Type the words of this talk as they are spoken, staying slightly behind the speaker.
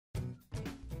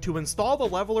To install the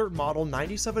LevALERT Model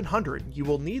 9700, you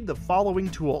will need the following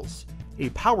tools: a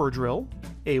power drill,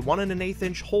 a 1 1/8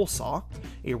 inch hole saw,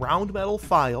 a round metal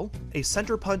file, a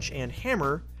center punch and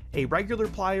hammer, a regular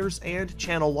pliers, and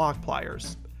channel lock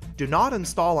pliers. Do not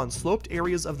install on sloped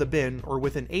areas of the bin or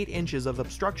within 8 inches of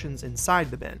obstructions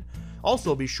inside the bin.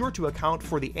 Also, be sure to account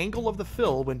for the angle of the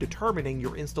fill when determining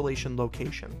your installation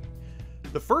location.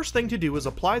 The first thing to do is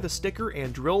apply the sticker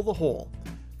and drill the hole.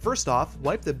 First off,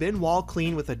 wipe the bin wall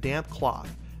clean with a damp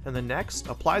cloth, and then next,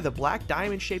 apply the black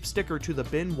diamond-shaped sticker to the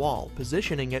bin wall,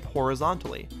 positioning it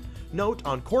horizontally. Note,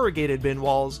 on corrugated bin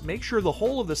walls, make sure the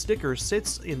hole of the sticker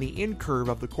sits in the in-curve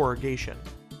of the corrugation.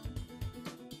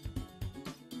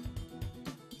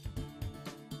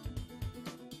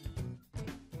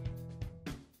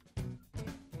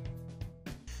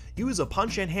 Use a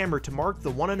punch and hammer to mark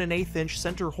the 1 1/8 inch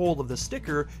center hole of the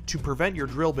sticker to prevent your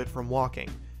drill bit from walking.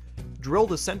 Drill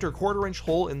the center 1/4 inch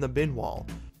hole in the bin wall.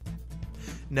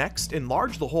 Next,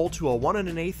 enlarge the hole to a 1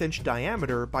 1/8 inch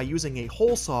diameter by using a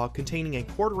hole saw containing a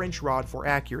 1/4 inch rod for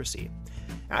accuracy.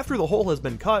 After the hole has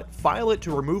been cut, file it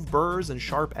to remove burrs and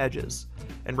sharp edges.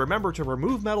 And remember to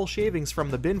remove metal shavings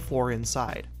from the bin floor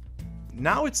inside.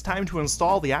 Now it's time to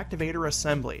install the activator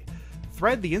assembly.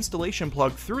 Thread the installation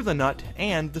plug through the nut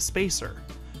and the spacer.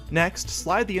 Next,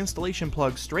 slide the installation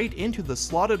plug straight into the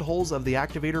slotted holes of the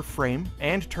activator frame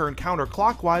and turn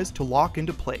counterclockwise to lock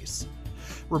into place.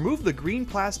 Remove the green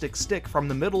plastic stick from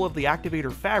the middle of the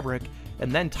activator fabric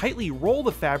and then tightly roll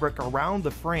the fabric around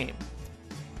the frame.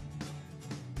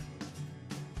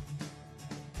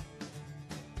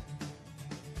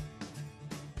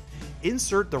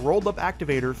 Insert the rolled up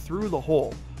activator through the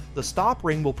hole. The stop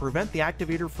ring will prevent the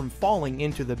activator from falling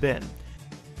into the bin.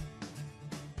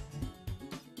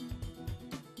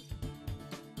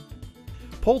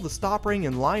 Pull the stop ring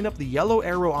and line up the yellow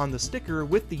arrow on the sticker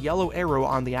with the yellow arrow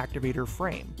on the activator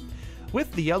frame.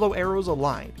 With the yellow arrows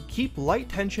aligned, keep light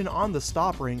tension on the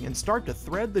stop ring and start to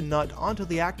thread the nut onto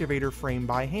the activator frame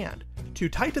by hand. To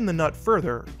tighten the nut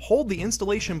further, hold the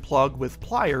installation plug with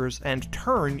pliers and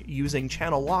turn using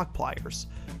channel lock pliers.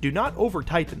 Do not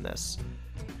over-tighten this.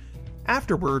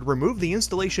 Afterward, remove the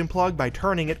installation plug by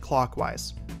turning it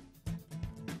clockwise.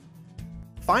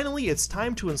 Finally, it's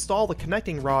time to install the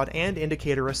connecting rod and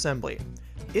indicator assembly.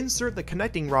 Insert the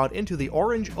connecting rod into the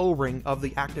orange O-ring of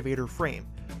the activator frame.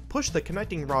 Push the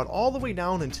connecting rod all the way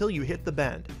down until you hit the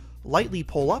bend. Lightly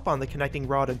pull up on the connecting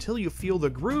rod until you feel the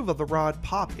groove of the rod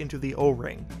pop into the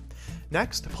O-ring.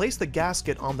 Next, place the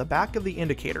gasket on the back of the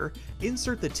indicator.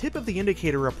 Insert the tip of the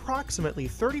indicator approximately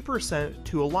 30%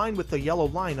 to align with the yellow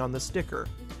line on the sticker.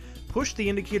 Push the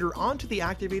indicator onto the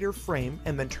activator frame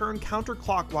and then turn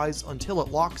counterclockwise until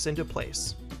it locks into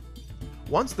place.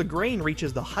 Once the grain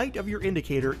reaches the height of your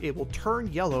indicator, it will turn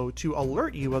yellow to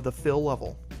alert you of the fill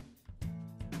level.